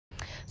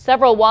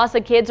Several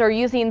Wausau kids are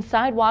using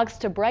sidewalks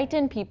to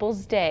brighten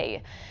people's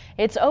day.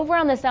 It's over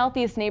on the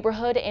Southeast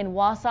neighborhood in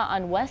Wausau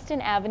on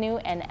Weston Avenue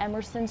and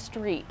Emerson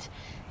Street.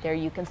 There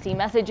you can see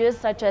messages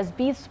such as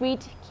 "Be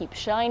sweet, keep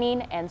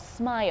shining," and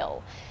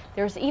 "Smile."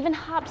 There's even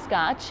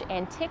hopscotch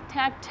and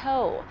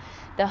tic-tac-toe.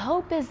 The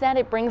hope is that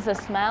it brings a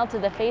smile to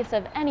the face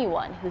of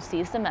anyone who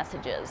sees the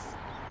messages.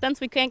 Since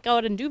we can't go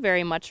out and do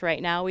very much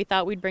right now, we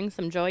thought we'd bring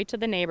some joy to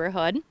the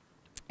neighborhood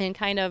and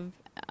kind of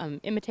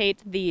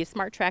imitate the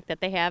smart track that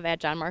they have at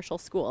John Marshall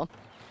School.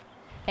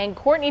 And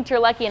Courtney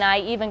Terlecki and I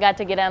even got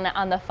to get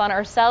on the fun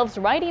ourselves,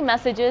 writing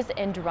messages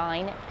and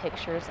drawing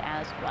pictures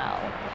as well.